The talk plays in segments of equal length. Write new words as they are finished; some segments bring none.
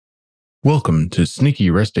Welcome to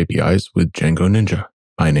Sneaky REST APIs with Django Ninja.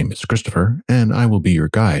 My name is Christopher, and I will be your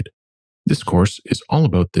guide. This course is all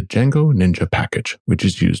about the Django Ninja package, which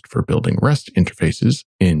is used for building REST interfaces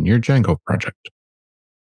in your Django project.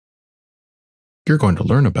 You're going to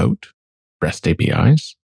learn about REST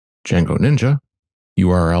APIs, Django Ninja,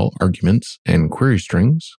 URL arguments and query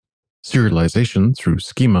strings, serialization through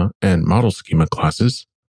Schema and ModelSchema classes,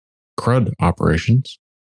 CRUD operations,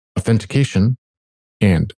 authentication,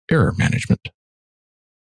 and error management.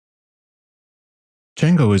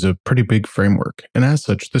 Django is a pretty big framework, and as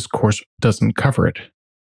such, this course doesn't cover it.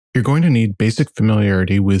 You're going to need basic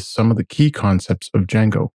familiarity with some of the key concepts of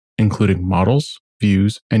Django, including models,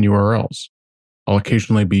 views, and URLs. I'll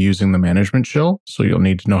occasionally be using the management shell, so you'll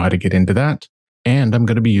need to know how to get into that. And I'm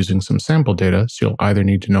going to be using some sample data, so you'll either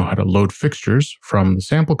need to know how to load fixtures from the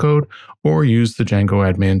sample code or use the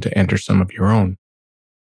Django admin to enter some of your own.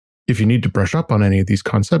 If you need to brush up on any of these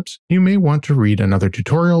concepts, you may want to read another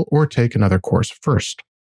tutorial or take another course first.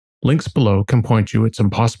 Links below can point you at some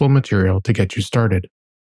possible material to get you started.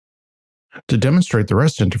 To demonstrate the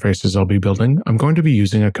REST interfaces I'll be building, I'm going to be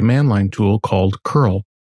using a command line tool called curl.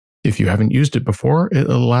 If you haven't used it before, it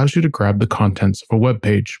allows you to grab the contents of a web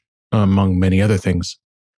page, among many other things.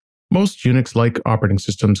 Most Unix-like operating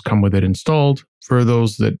systems come with it installed. For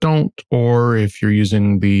those that don't, or if you're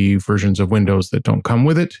using the versions of Windows that don't come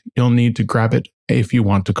with it, you'll need to grab it if you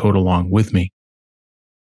want to code along with me.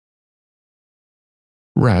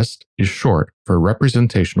 REST is short for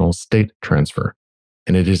Representational State Transfer,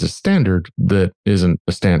 and it is a standard that isn't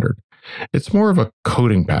a standard. It's more of a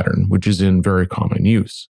coding pattern, which is in very common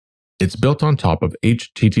use. It's built on top of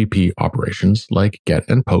HTTP operations like GET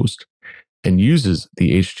and POST, and uses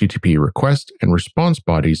the HTTP request and response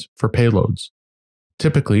bodies for payloads.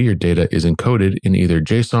 Typically, your data is encoded in either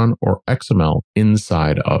JSON or XML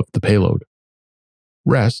inside of the payload.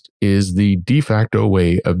 REST is the de facto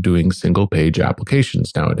way of doing single-page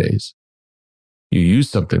applications nowadays. You use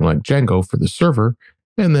something like Django for the server,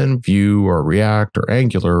 and then Vue or React or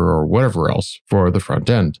Angular or whatever else for the front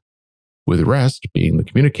end, with REST being the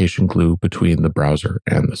communication glue between the browser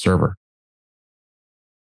and the server.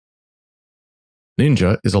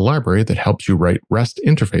 Ninja is a library that helps you write REST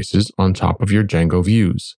interfaces on top of your Django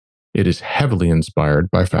views. It is heavily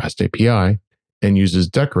inspired by FastAPI and uses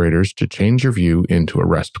decorators to change your view into a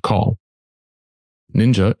REST call.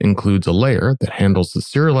 Ninja includes a layer that handles the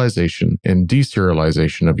serialization and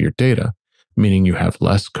deserialization of your data, meaning you have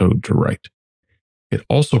less code to write. It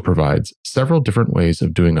also provides several different ways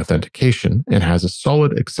of doing authentication and has a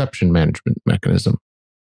solid exception management mechanism.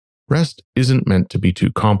 REST isn't meant to be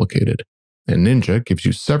too complicated, and Ninja gives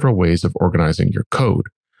you several ways of organizing your code,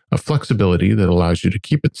 a flexibility that allows you to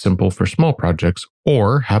keep it simple for small projects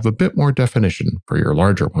or have a bit more definition for your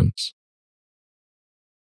larger ones.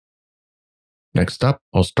 Next up,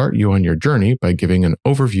 I'll start you on your journey by giving an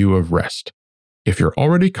overview of REST. If you're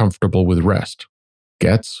already comfortable with REST,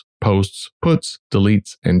 gets, posts, puts,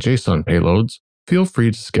 deletes, and JSON payloads, feel free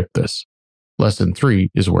to skip this. Lesson 3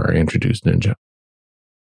 is where I introduce Ninja.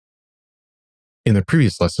 In the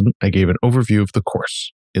previous lesson, I gave an overview of the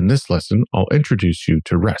course. In this lesson, I'll introduce you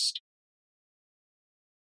to REST.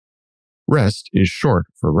 REST is short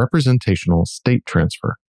for Representational State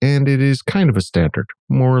Transfer, and it is kind of a standard,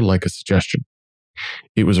 more like a suggestion.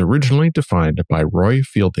 It was originally defined by Roy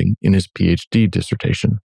Fielding in his PhD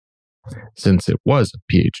dissertation. Since it was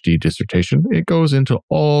a PhD dissertation, it goes into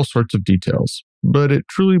all sorts of details, but it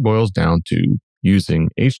truly boils down to using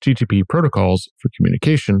HTTP protocols for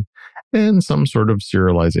communication and some sort of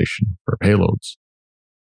serialization for payloads.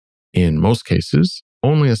 In most cases,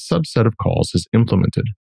 only a subset of calls is implemented.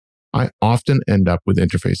 I often end up with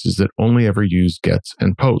interfaces that only ever use gets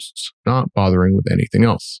and posts, not bothering with anything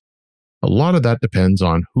else. A lot of that depends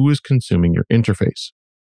on who is consuming your interface.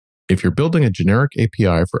 If you're building a generic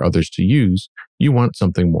API for others to use, you want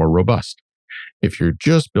something more robust. If you're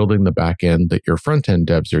just building the backend that your front-end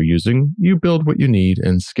devs are using, you build what you need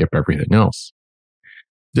and skip everything else.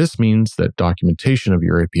 This means that documentation of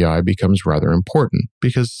your API becomes rather important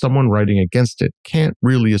because someone writing against it can't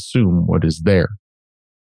really assume what is there.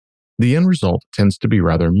 The end result tends to be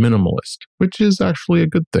rather minimalist, which is actually a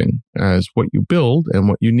good thing, as what you build and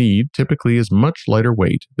what you need typically is much lighter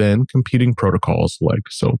weight than competing protocols like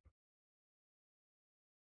SOAP.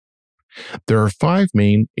 There are 5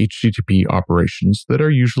 main HTTP operations that are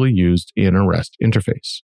usually used in a REST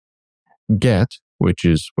interface. GET, which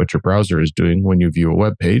is what your browser is doing when you view a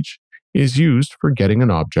web page, is used for getting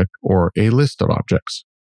an object or a list of objects.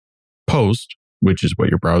 POST, which is what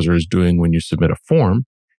your browser is doing when you submit a form,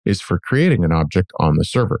 is for creating an object on the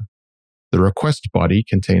server. The request body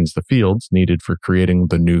contains the fields needed for creating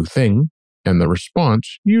the new thing, and the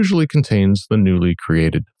response usually contains the newly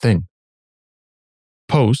created thing.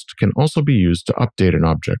 Post can also be used to update an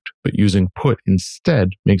object, but using put instead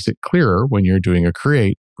makes it clearer when you're doing a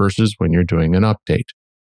create versus when you're doing an update.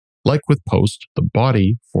 Like with post, the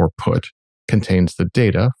body for put contains the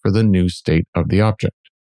data for the new state of the object.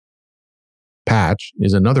 Patch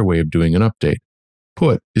is another way of doing an update.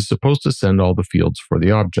 Put is supposed to send all the fields for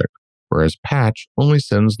the object, whereas patch only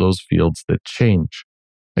sends those fields that change.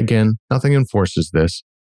 Again, nothing enforces this,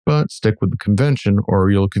 but stick with the convention or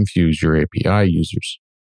you'll confuse your API users.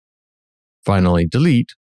 Finally,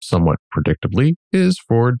 delete, somewhat predictably, is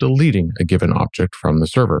for deleting a given object from the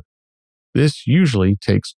server. This usually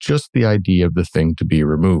takes just the ID of the thing to be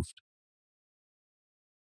removed.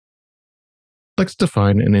 Let's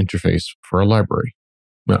define an interface for a library.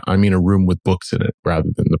 I mean a room with books in it rather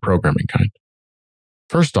than the programming kind.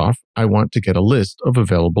 First off, I want to get a list of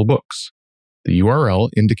available books. The URL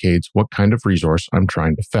indicates what kind of resource I'm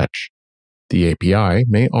trying to fetch. The API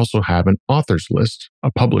may also have an author's list,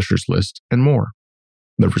 a publisher's list, and more.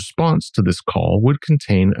 The response to this call would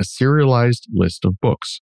contain a serialized list of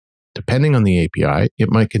books. Depending on the API,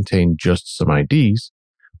 it might contain just some IDs,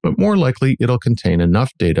 but more likely it'll contain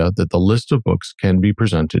enough data that the list of books can be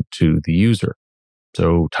presented to the user.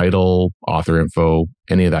 So title, author info,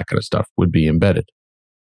 any of that kind of stuff would be embedded.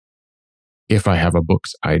 If I have a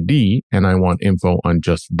book's ID and I want info on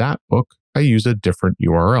just that book, I use a different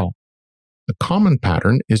URL. The common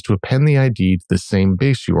pattern is to append the ID to the same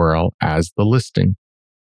base URL as the listing.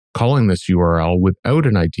 Calling this URL without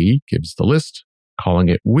an ID gives the list. Calling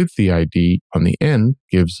it with the ID on the end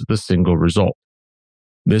gives the single result.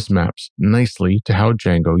 This maps nicely to how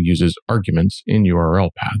Django uses arguments in URL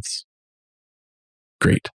paths.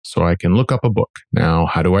 Great, so I can look up a book. Now,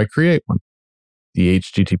 how do I create one? The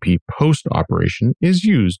HTTP post operation is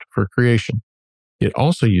used for creation. It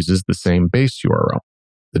also uses the same base URL.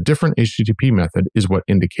 The different HTTP method is what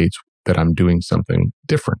indicates that I'm doing something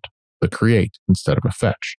different, the create instead of a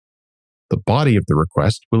fetch. The body of the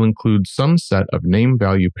request will include some set of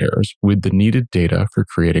name-value pairs with the needed data for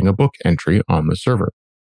creating a book entry on the server.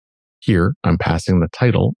 Here, I'm passing the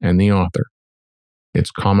title and the author.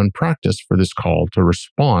 It's common practice for this call to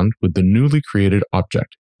respond with the newly created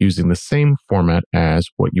object using the same format as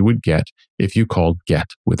what you would get if you called get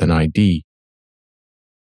with an ID.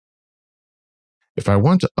 If I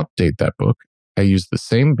want to update that book, I use the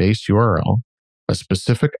same base URL, a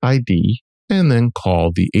specific ID, and then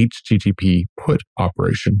call the HTTP put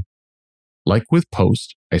operation. Like with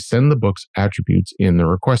post, I send the book's attributes in the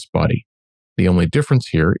request body. The only difference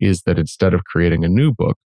here is that instead of creating a new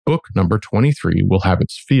book, book number 23 will have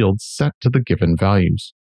its fields set to the given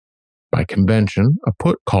values. By convention, a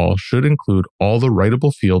put call should include all the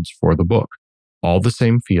writable fields for the book, all the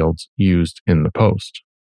same fields used in the post.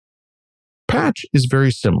 Patch is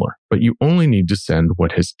very similar, but you only need to send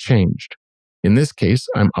what has changed. In this case,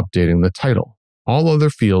 I'm updating the title. All other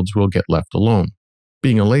fields will get left alone.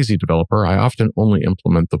 Being a lazy developer, I often only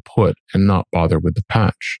implement the put and not bother with the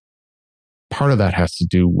patch. Part of that has to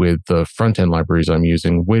do with the front-end libraries I'm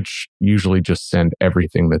using, which usually just send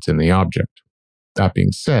everything that's in the object. That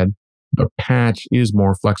being said, the patch is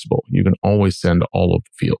more flexible. You can always send all of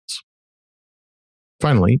the fields.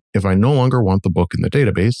 Finally, if I no longer want the book in the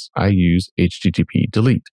database, I use HTTP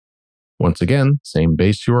delete. Once again, same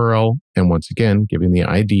base URL, and once again, giving the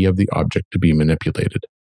ID of the object to be manipulated.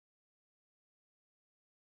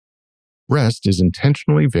 REST is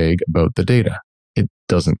intentionally vague about the data. It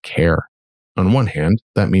doesn't care. On one hand,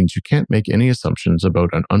 that means you can't make any assumptions about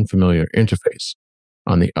an unfamiliar interface.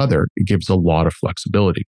 On the other, it gives a lot of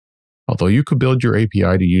flexibility. Although you could build your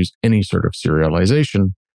API to use any sort of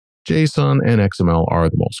serialization, JSON and XML are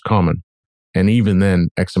the most common. And even then,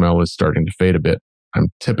 XML is starting to fade a bit. I'm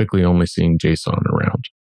typically only seeing JSON around.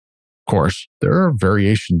 Of course, there are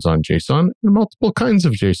variations on JSON and multiple kinds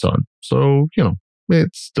of JSON, so,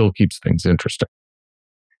 it still keeps things interesting.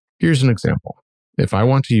 Here's an example. If I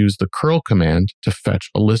want to use the curl command to fetch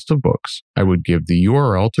a list of books, I would give the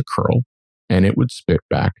URL to curl, and it would spit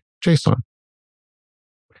back JSON.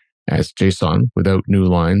 As JSON without new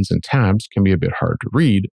lines and tabs can be a bit hard to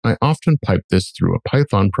read, I often pipe this through a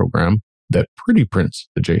Python program that pretty prints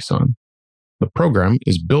the JSON. The program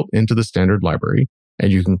is built into the standard library,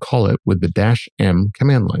 and you can call it with the -m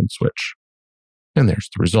command line switch. And there's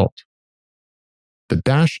the result. The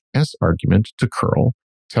 -s argument to curl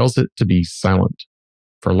tells it to be silent.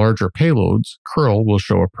 For larger payloads, curl will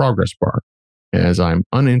show a progress bar. As I'm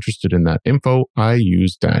uninterested in that info, I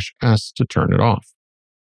use -s to turn it off.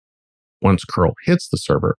 Once curl hits the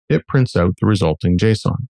server, it prints out the resulting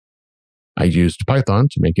JSON. I used Python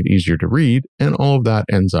to make it easier to read, and all of that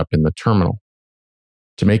ends up in the terminal.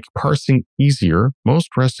 To make parsing easier, most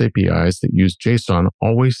REST APIs that use JSON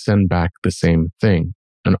always send back the same thing,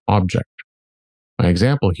 an object. My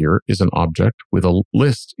example here is an object with a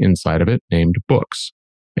list inside of it named books,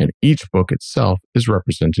 and each book itself is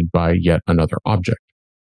represented by yet another object.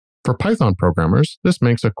 For Python programmers, this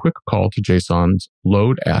makes a quick call to JSON's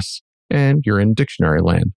load s, and you're in dictionary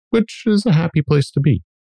land, which is a happy place to be.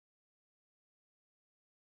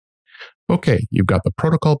 Okay, you've got the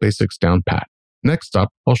protocol basics down pat. Next up,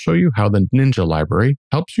 I'll show you how the Ninja library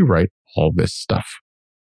helps you write all this stuff.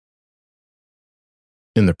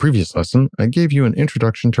 In the previous lesson, I gave you an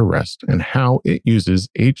introduction to REST and how it uses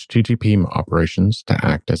HTTP operations to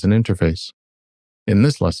act as an interface. In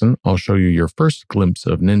this lesson, I'll show you your first glimpse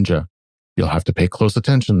of Ninja. You'll have to pay close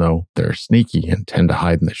attention though, they're sneaky and tend to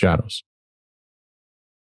hide in the shadows.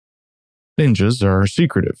 Ninjas are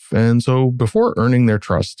secretive, and so before earning their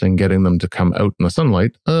trust and getting them to come out in the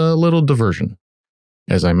sunlight, a little diversion.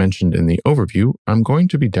 As I mentioned in the overview, I'm going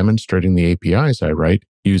to be demonstrating the APIs I write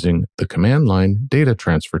using the command line data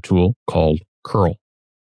transfer tool called curl.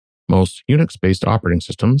 Most Unix-based operating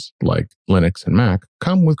systems, like Linux and Mac,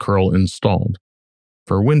 come with curl installed.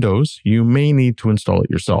 For Windows, you may need to install it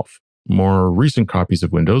yourself. More recent copies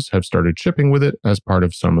of Windows have started shipping with it as part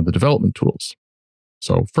of some of the development tools.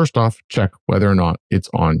 So first off, check whether or not it's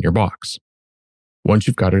on your box. Once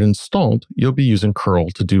you've got it installed, you'll be using curl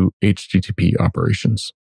to do HTTP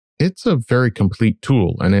operations. It's a very complete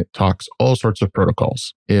tool and it talks all sorts of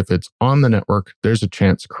protocols. If it's on the network, there's a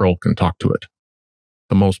chance curl can talk to it.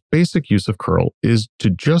 The most basic use of curl is to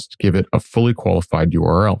just give it a fully qualified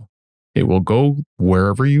URL. It will go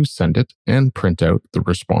wherever you send it and print out the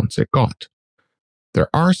response it got. There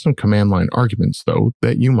are some command line arguments, though,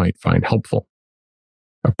 that you might find helpful.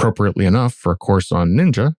 Appropriately enough for a course on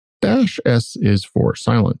Ninja, -s is for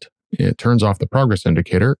silent. It turns off the progress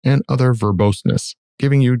indicator and other verboseness,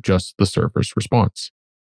 giving you just the server's response.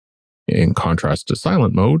 In contrast to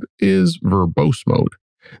silent mode is verbose mode.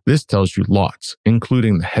 This tells you lots,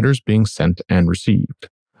 including the headers being sent and received.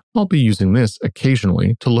 I'll be using this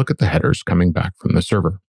occasionally to look at the headers coming back from the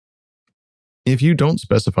server. If you don't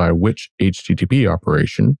specify which HTTP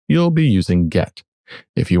operation, you'll be using get.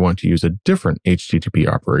 If you want to use a different HTTP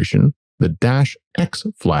operation, the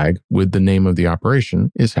 -x flag with the name of the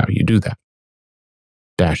operation is how you do that.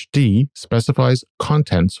 -d specifies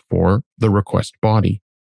contents for the request body.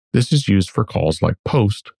 This is used for calls like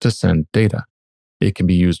post to send data. It can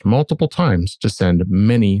be used multiple times to send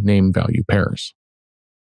many name value pairs.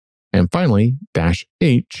 And finally,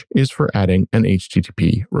 -h is for adding an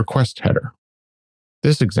HTTP request header.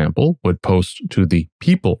 This example would post to the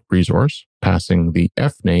people resource, passing the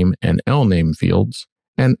fname and lname fields,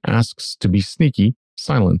 and asks to be sneaky,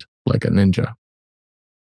 silent, like a ninja.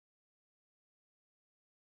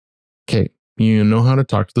 Okay, you know how to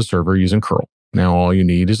talk to the server using curl. Now all you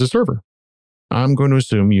need is a server. I'm going to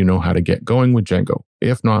assume you know how to get going with Django.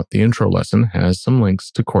 If not, the intro lesson has some links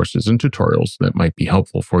to courses and tutorials that might be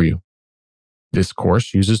helpful for you. This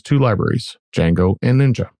course uses two libraries, Django and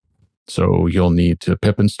Ninja. So you'll need to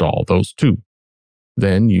pip install those two.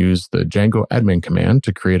 Then use the Django admin command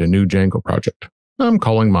to create a new Django project. I'm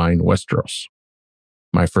calling mine Westeros.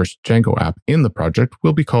 My first Django app in the project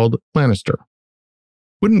will be called Lannister.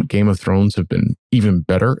 Wouldn't Game of Thrones have been even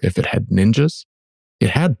better if it had ninjas?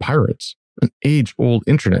 It had pirates. An age-old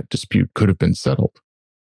internet dispute could have been settled.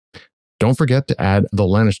 Don't forget to add the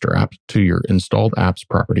Lannister app to your installed apps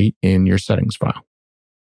property in your settings file.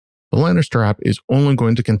 The Lannister app is only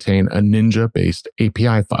going to contain a Ninja-based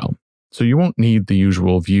API file, so you won't need the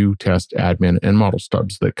usual view, test, admin, and model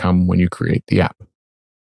stubs that come when you create the app.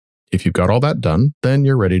 If you've got all that done, then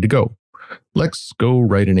you're ready to go. Let's go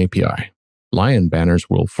write an API. Lion banners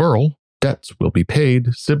will furl, debts will be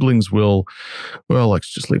paid, siblings will, well,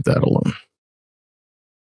 let's just leave that alone.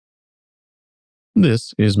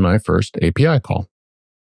 This is my first API call.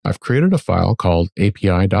 I've created a file called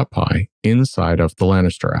api.py inside of the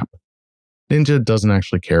Lannister app. Ninja doesn't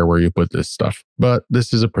actually care where you put this stuff, but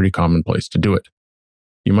this is a pretty common place to do it.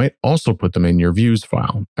 You might also put them in your views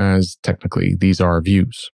file, as technically these are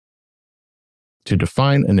views. To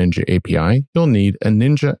define a Ninja API, you'll need a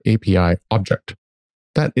Ninja API object.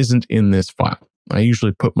 That isn't in this file. I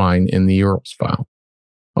usually put mine in the URLs file.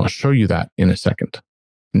 I'll show you that in a second.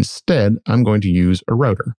 Instead, I'm going to use a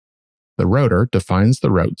router. The router defines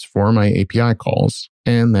the routes for my API calls,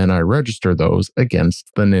 and then I register those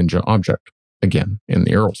against the Ninja object, again in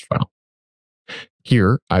the URLs file.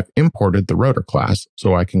 Here, I've imported the router class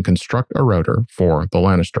so I can construct a router for the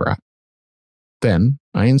Lannister app. Then,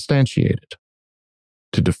 I instantiate it.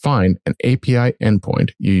 To define an API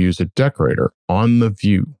endpoint, you use a decorator on the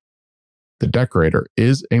view. The decorator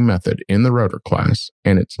is a method in the router class,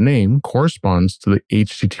 and its name corresponds to the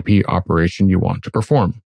HTTP operation you want to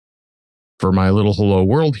perform. For my little hello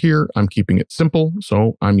world here, I'm keeping it simple,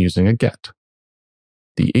 so I'm using a get.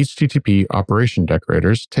 The HTTP operation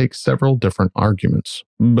decorators take several different arguments,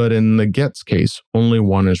 but in the get's case, only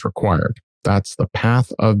one is required. That's the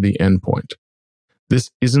path of the endpoint. This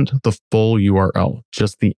isn't the full URL,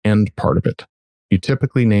 just the end part of it. You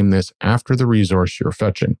typically name this after the resource you're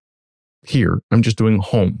fetching. Here, I'm just doing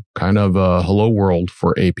home, kind of a hello world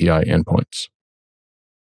for API endpoints.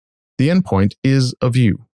 The endpoint is a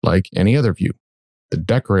view, like any other view. The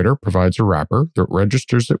decorator provides a wrapper that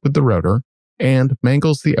registers it with the router and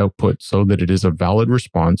mangles the output so that it is a valid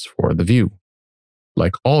response for the view.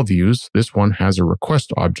 Like all views, this one has a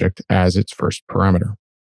request object as its first parameter.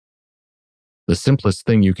 The simplest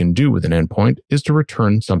thing you can do with an endpoint is to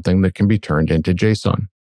return something that can be turned into JSON.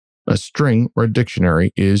 A string or a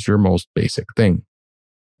dictionary is your most basic thing.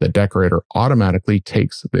 The decorator automatically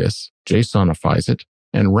takes this, JSONifies it,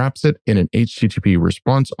 and wraps it in an HTTP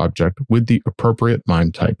response object with the appropriate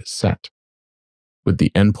MIME type set. With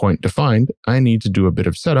the endpoint defined, I need to do a bit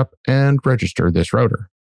of setup and register this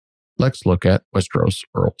router. Let's look at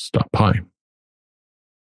westeros.earls.py.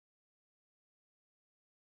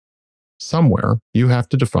 Somewhere, you have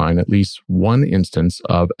to define at least one instance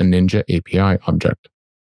of a Ninja API object.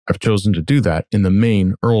 I've chosen to do that in the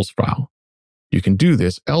main Earls file. You can do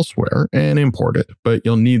this elsewhere and import it, but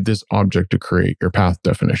you'll need this object to create your path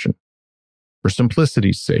definition. For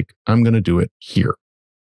simplicity's sake, I'm going to do it here.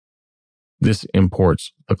 This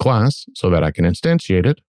imports the class so that I can instantiate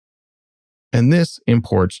it, and this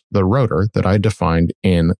imports the router that I defined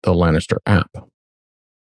in the Lannister app.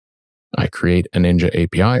 I create a Ninja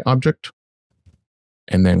API object,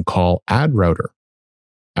 and then call addRouter.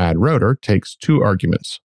 AddRouter takes two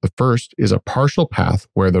arguments. The first is a partial path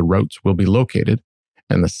where the routes will be located,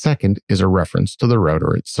 and the second is a reference to the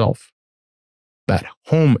router itself. That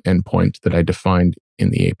home endpoint that I defined in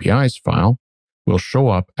the APIs file will show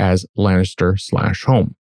up as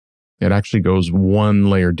Lannister/home. It actually goes one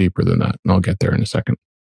layer deeper than that, and I'll get there in a second.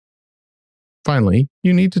 Finally,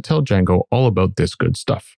 you need to tell Django all about this good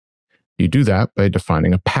stuff. You do that by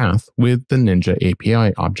defining a path with the Ninja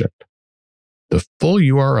API object. The full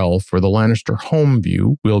URL for the Lannister home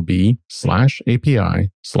view will be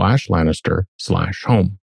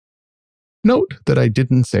 /API/Lannister/home. Note that I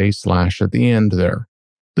didn't say slash at the end there.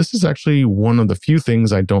 This is actually one of the few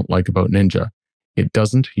things I don't like about Ninja. It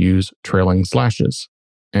doesn't use trailing slashes.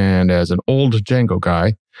 And as an old Django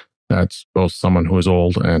guy, that's both someone who is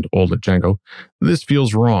old and old at Django, this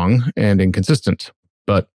feels wrong and inconsistent,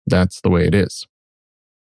 but that's the way it is.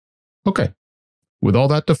 Okay. With all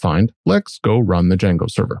that defined, let's go run the Django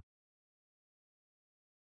server.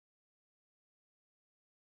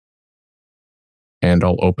 And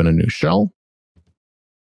I'll open a new shell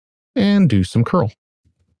and do some curl.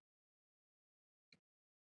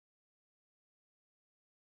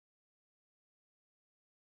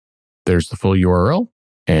 There's the full URL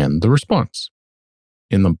and the response.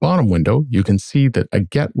 In the bottom window, you can see that a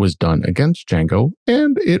get was done against Django,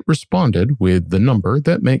 and it responded with the number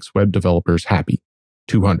that makes web developers happy,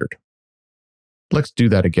 200. Let's do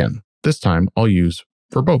that again. This time I'll use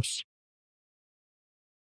verbose.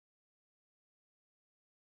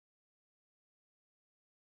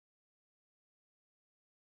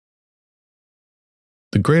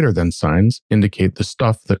 The greater than signs indicate the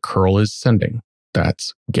stuff that curl is sending.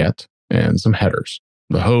 That's get and some headers,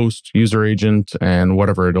 the host, user agent, and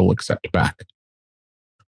whatever it'll accept back.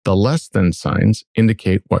 The less than signs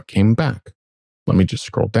indicate what came back. Let me just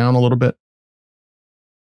scroll down a little bit.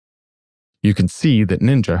 You can see that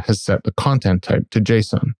Ninja has set the content type to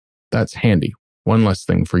JSON. That's handy. One less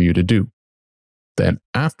thing for you to do. Then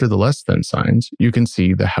after the less than signs, you can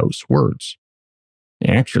see the house words.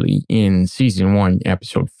 Actually, in Season 1,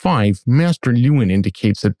 Episode 5, Master Lewin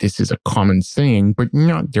indicates that this is a common saying, but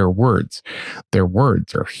not their words. Their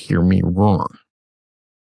words are hear me roar.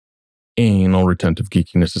 Anal retentive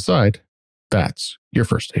geekiness aside, that's your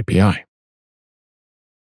first API.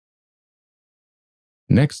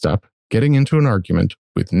 Next up, getting into an argument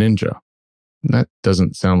with Ninja. That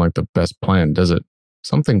doesn't sound like the best plan, does it?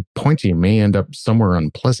 Something pointy may end up somewhere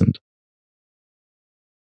unpleasant.